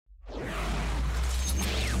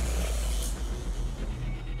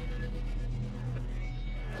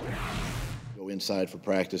inside for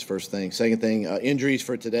practice first thing. Second thing, injuries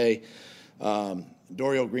for today.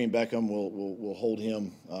 Dorial Green Beckham will hold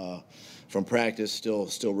him from practice.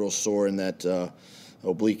 Still real sore in that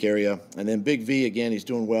oblique area. And then Big V again, he's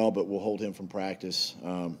doing well, but we'll hold him from practice.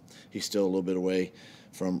 He's still a little bit away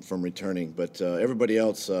from returning. But everybody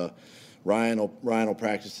else, Ryan will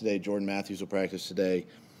practice today. Jordan Matthews will practice today,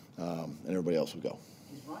 and everybody else will go.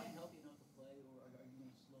 Is Ryan healthy enough to play, or are you going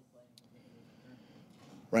to slow play him?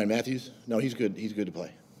 Ryan Matthews? No, he's good. He's good to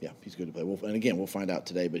play. Yeah, he's good to play. And again, we'll find out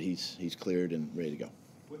today, but he's cleared and ready to go.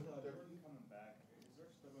 With Pederson coming back, is there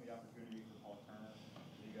still the opportunity for Paul Turner?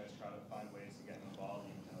 Do you guys try to find ways to get him involved?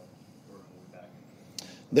 Jordan will be back.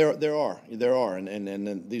 There are,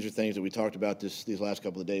 and these are things that we talked about these last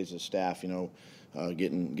couple of days as staff.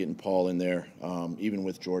 Getting Paul in there, even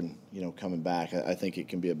with Jordan, coming back. I think it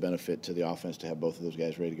can be a benefit to the offense to have both of those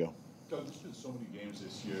guys ready to go. Doug, there's been so many games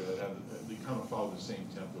this year that they kind of follow the same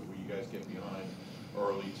template where you guys get behind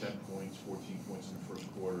early, 10 points, 14 points in the first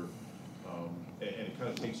quarter, and it kind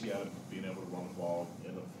of takes you out of being able to run the ball,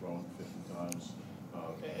 end up throwing 50 times.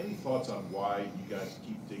 Any thoughts on why you guys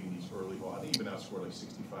keep digging these early balls? I think you've been outscored like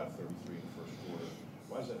 65-33 in the first quarter.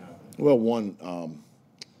 Why is that happening? Well, one,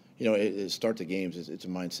 start the games. It's a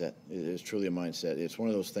mindset. It's truly a mindset. It's one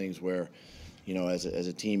of those things where, as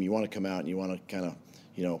a team, you want to come out and you want to kind of,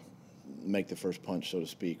 make the first punch, so to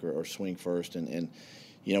speak, or swing first. And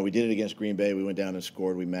we did it against Green Bay. We went down and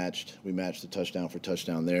scored. We matched the touchdown for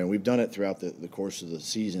touchdown there. And we've done it throughout the course of the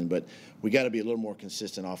season. But we got to be a little more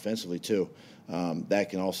consistent offensively too. That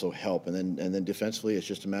can also help. And then defensively, it's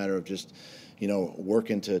just a matter of just,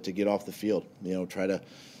 working to get off the field. Try to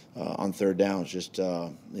on third downs, just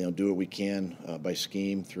do what we can by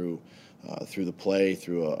scheme through the play,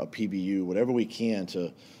 through a PBU, whatever we can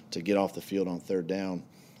to get off the field on third down.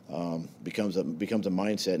 Becomes a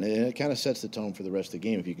mindset, and it kind of sets the tone for the rest of the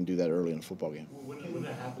game if you can do that early in a football game. Well, when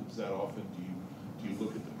that happens that often, do you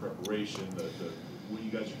look at the preparation, what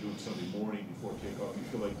you guys are doing Sunday morning before kickoff? You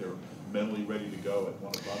feel like they're mentally ready to go at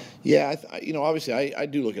 1 o'clock? Yeah, obviously I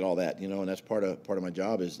do look at all that, and that's part of my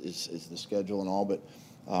job is the schedule and all. But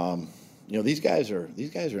these guys are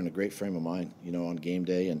in a great frame of mind, on game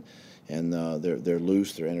day, and they're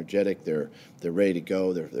loose, they're energetic, they're ready to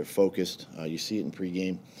go, they're focused. You see it in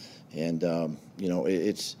pregame, and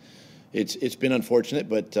it's been unfortunate,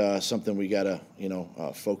 but something we gotta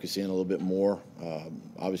focus in a little bit more.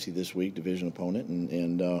 Obviously this week, division opponent,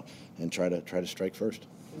 and try to strike first.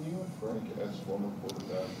 Can you and Frank, as former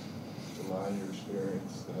quarterback, rely on your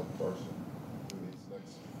experience to help Carson through these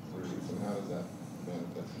next 3 weeks, and how does that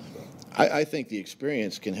manifest itself? I think the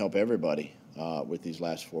experience can help everybody with these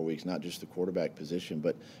last 4 weeks, not just the quarterback position,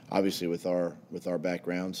 but obviously with our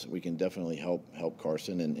backgrounds, we can definitely help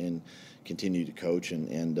Carson and continue to coach.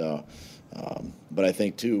 But I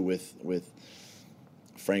think too with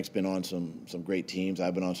Frank's been on some great teams.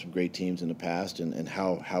 I've been on some great teams in the past, and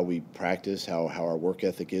how we practice, how our work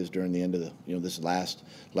ethic is during the end of the this last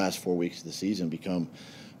 4 weeks of the season become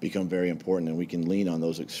very important, and we can lean on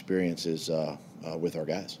those experiences with our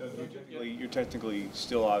guys. You're technically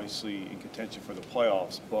still obviously in contention for the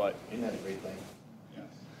playoffs, but isn't that a great thing?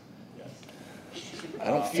 Yes. I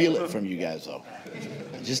don't feel it from you guys though.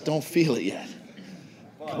 I just don't feel it yet.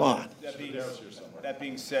 Come on. That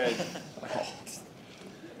being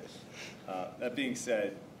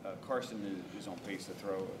said, Carson is on pace to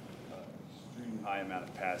throw a high amount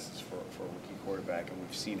of passes for a rookie quarterback, and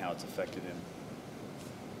we've seen how it's affected him.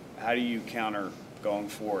 How do you counter going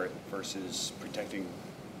for it versus protecting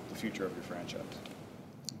the future of your franchise?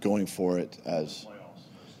 Going for it as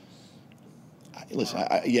listen,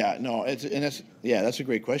 that's a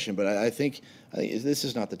great question, but I think this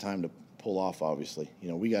is not the time to pull off. Obviously,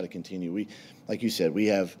 we got to continue. Like you said,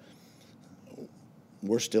 we're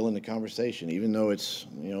still in the conversation, even though it's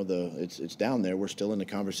it's down there. We're still in the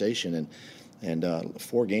conversation, and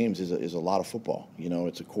 4 games is a lot of football.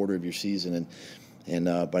 It's a quarter of your season, and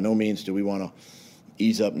by no means do we want to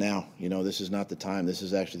ease up now. This is not the time. This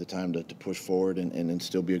is actually the time to push forward and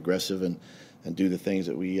still be aggressive and do the things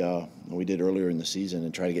that we did earlier in the season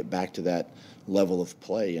and try to get back to that level of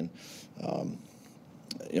play. And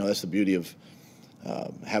that's the beauty of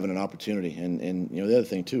having an opportunity. And the other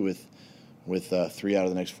thing too with 3 out of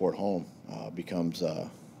the next 4 at home becomes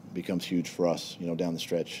huge for us. Down the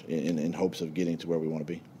stretch in hopes of getting to where we want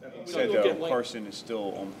to be. That said, though, Carson is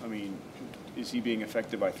still. Is he being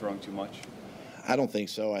affected by throwing too much? I don't think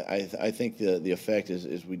so. I think the effect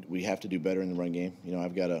is we have to do better in the run game.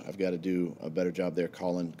 I've got to do a better job there,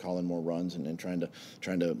 calling more runs and trying to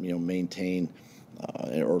maintain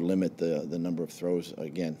or limit the number of throws.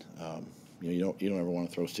 Again, you don't ever want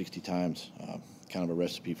to throw 60 times. kind of a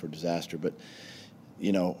recipe for disaster. But,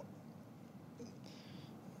 you know,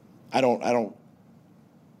 I don't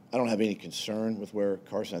have any concern with where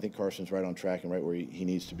Carson. I think Carson's right on track and right where he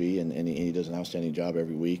needs to be, and he does an outstanding job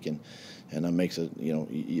every week, and makes a, you know,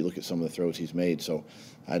 you look at some of the throws he's made. So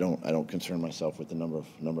I don't concern myself with the number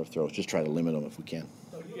of throws. Just try to limit them if we can.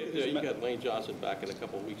 You got Lane Johnson back in a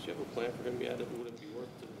couple of weeks. You have a plan for him yet? Would it be worth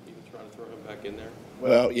even trying to throw him back in there?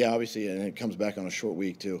 Well, yeah, obviously, and it comes back on a short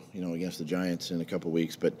week too. You know, against the Giants in a couple of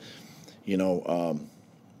weeks, but you know.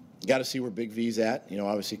 Got to see where Big V's at. You know,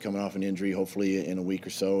 obviously coming off an injury, hopefully in a week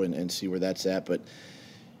or so, and see where that's at. But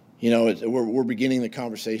you know, we're beginning the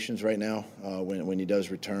conversations right now when he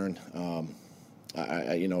does return.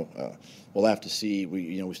 We'll have to see.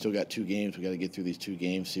 We still got 2 games. We got to get through these 2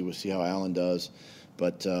 games. See how Allen does.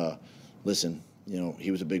 But listen, you know,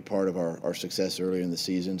 he was a big part of our success earlier in the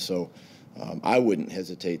season. So I wouldn't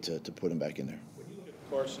hesitate to put him back in there. When you look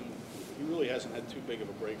at Carson, he really hasn't had too big of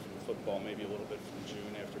a break from football. Maybe a little bit from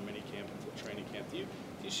June after minicamp until training camp. Do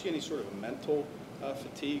you see any sort of a mental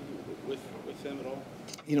fatigue with him at all?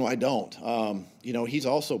 You know, I don't. You know, he's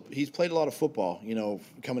played a lot of football. You know,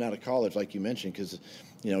 coming out of college, like you mentioned, because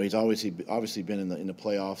you know he's obviously been in the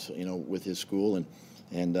playoffs. You know, with his school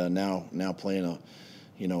and now playing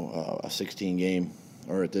a 16 game,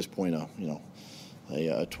 or at this point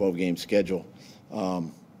a 12 game schedule.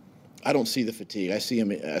 I don't see the fatigue. I see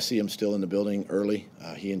him still in the building early.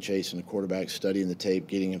 He and Chase and the quarterback studying the tape,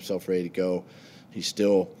 getting himself ready to go. He's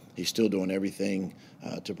still doing everything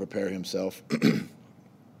to prepare himself,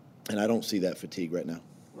 and I don't see that fatigue right now.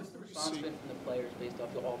 What's the response been from the players based off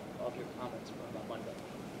your comments from Monday?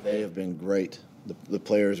 They have been great. The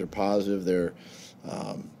players are positive. The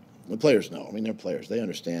players know. I mean, they're players. They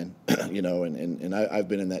understand, you know. And I've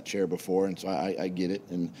been in that chair before, and so I get it.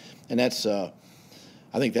 And that's.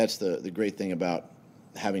 I think that's the great thing about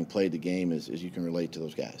having played the game is you can relate to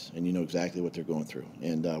those guys, and you know exactly what they're going through.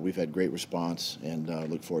 And we've had great response, and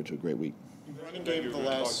look forward to a great week. Running game the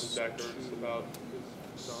last. About his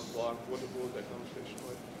block. What was that conversation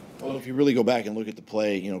like? Well, if you really go back and look at the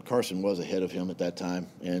play, you know, Carson was ahead of him at that time,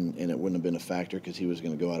 and it wouldn't have been a factor because he was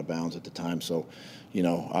going to go out of bounds at the time. So, you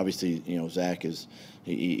know, obviously, you know, Zach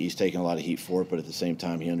he's taking a lot of heat for it, but at the same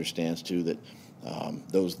time, he understands too that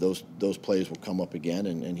those plays will come up again,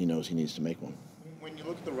 and he knows he needs to make one. When you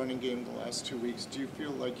look at the running game the last 2 weeks, do you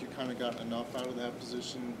feel like you kind of got enough out of that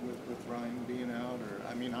position with Ryan being out? Or,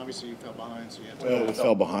 I mean, obviously you fell behind, so you had to. Well, we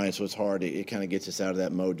fell behind, so it's hard. It kind of gets us out of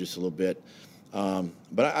that mode just a little bit.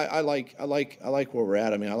 But I like where we're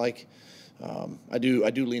at. I mean, I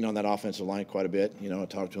do lean on that offensive line quite a bit. You know, I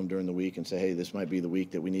talk to them during the week and say, hey, this might be the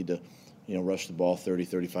week that we need to, you know, rush the ball 30,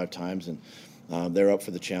 35 times, and they're up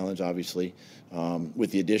for the challenge, obviously.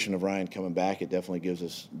 With the addition of Ryan coming back, it definitely gives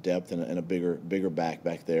us depth and a bigger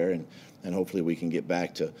back there, and hopefully we can get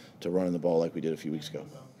back to running the ball like we did a few weeks ago.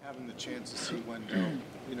 Having the chance to see Wendell,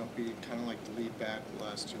 you know, be kind of like the lead back the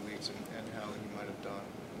last 2 weeks and how he might have done.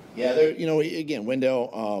 Yeah, you know, again,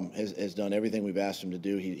 Wendell has done everything we've asked him to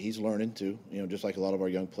do. He's learning too, you know, just like a lot of our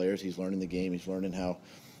young players. He's learning the game. He's learning how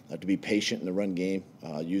to be patient in the run game,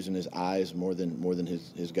 using his eyes more than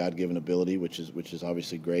his God-given ability, which is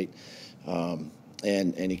obviously great. And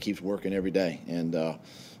he keeps working every day. And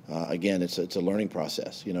again, it's a learning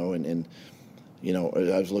process, you know. And you know,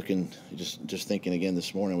 I was looking, just thinking again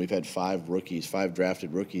this morning. We've had 5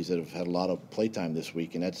 drafted rookies that have had a lot of playtime this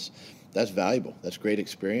week, and that's valuable. That's great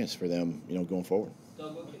experience for them, you know, going forward.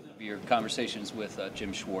 Your conversations with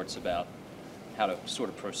Jim Schwartz about how to sort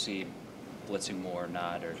of proceed, blitzing more or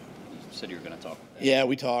not, or you said you were going to talk. Yeah,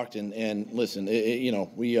 we talked, and listen, you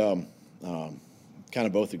know, we kind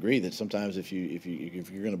of both agree that sometimes if you're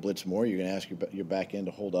going to blitz more, you're going to ask your back end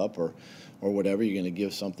to hold up or whatever. You're going to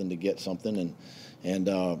give something to get something, and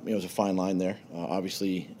you know, it was a fine line there.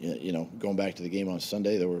 Obviously, you know, going back to the game on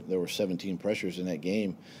Sunday, there were 17 pressures in that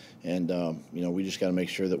game, and you know, we just got to make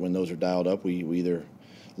sure that when those are dialed up, we either.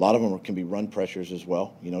 A lot of them can be run pressures as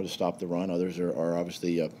well, you know, to stop the run. Others are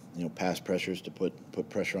obviously, you know, pass pressures to put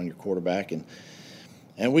pressure on your quarterback. And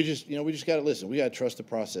we just got to listen. We got to trust the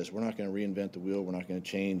process. We're not going to reinvent the wheel. We're not going to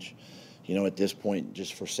change, you know, at this point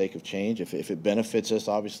just for sake of change. If it benefits us,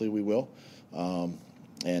 obviously we will.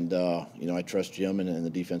 And you know, I trust Jim and the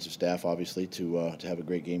defensive staff, obviously, to have a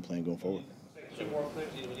great game plan going forward. So more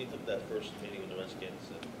clearly, when you took that first meeting with the Redskins,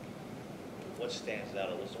 what stands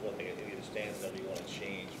out, or what's the one thing that either stands out or you want to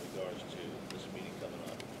change in regards to this meeting coming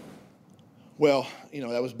up? Well, you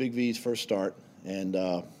know, that was Big V's first start, and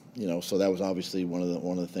you know, so that was obviously one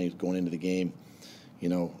of the things going into the game. You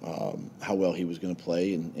know, how well he was going to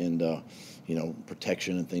play, and you know,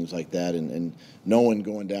 protection and things like that, and no one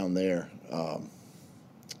going down there.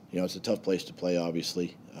 it's a tough place to play,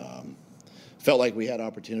 obviously. Felt like we had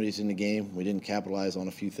opportunities in the game. We didn't capitalize on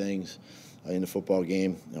a few things in the football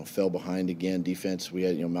game. Fell behind again. Defense, we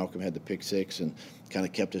had, Malcolm had the pick six and kind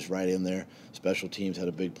of kept us right in there. Special teams had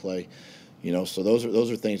a big play. So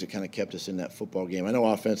those are things that kind of kept us in that football game. I know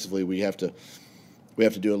offensively we have to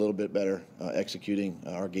do a little bit better executing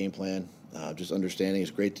our game plan. Just understanding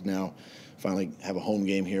it's great to now finally have a home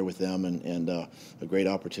game here with them and a great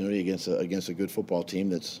opportunity against a good football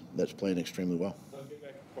team that's playing extremely well. I'll get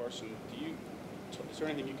back to Carson. Is there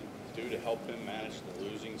anything you can do to help him manage the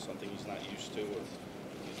losing, something he's not used to, or do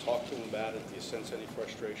you talk to him about it? Do you sense any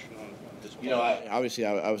frustration on his part? Obviously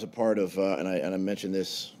I was a part of, and I mentioned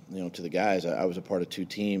this, to the guys. I was a part of two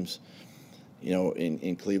teams.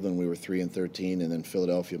 In Cleveland we were 3-13, and then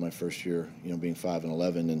Philadelphia my first year, being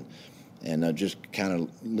 5-11, and just kind of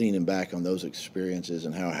leaning back on those experiences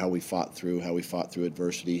and how we fought through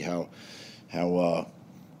adversity, how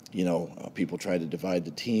people tried to divide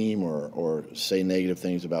the team or say negative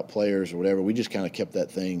things about players or whatever. We just kind of kept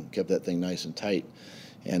that thing nice and tight.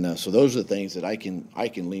 And so those are the things that I can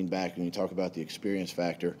lean back when you talk about the experience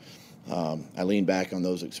factor. I lean back on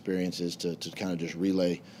those experiences to kind of just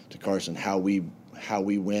relay to Carson how we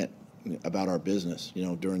went about our business,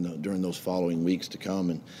 during those following weeks to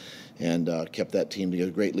come, and kept that team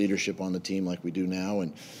together. Great leadership on the team like we do now,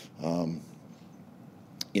 and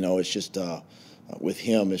it's just with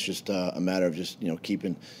him, it's just a matter of just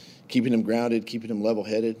keeping him grounded, keeping him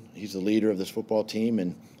level-headed. He's the leader of this football team,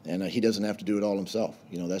 and he doesn't have to do it all himself.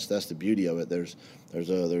 That's the beauty of it. There's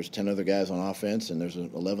 10 other guys on offense, and there's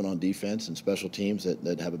 11 on defense and special teams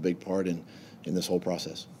that have a big part in this whole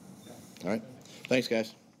process. All right, thanks,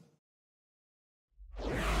 guys.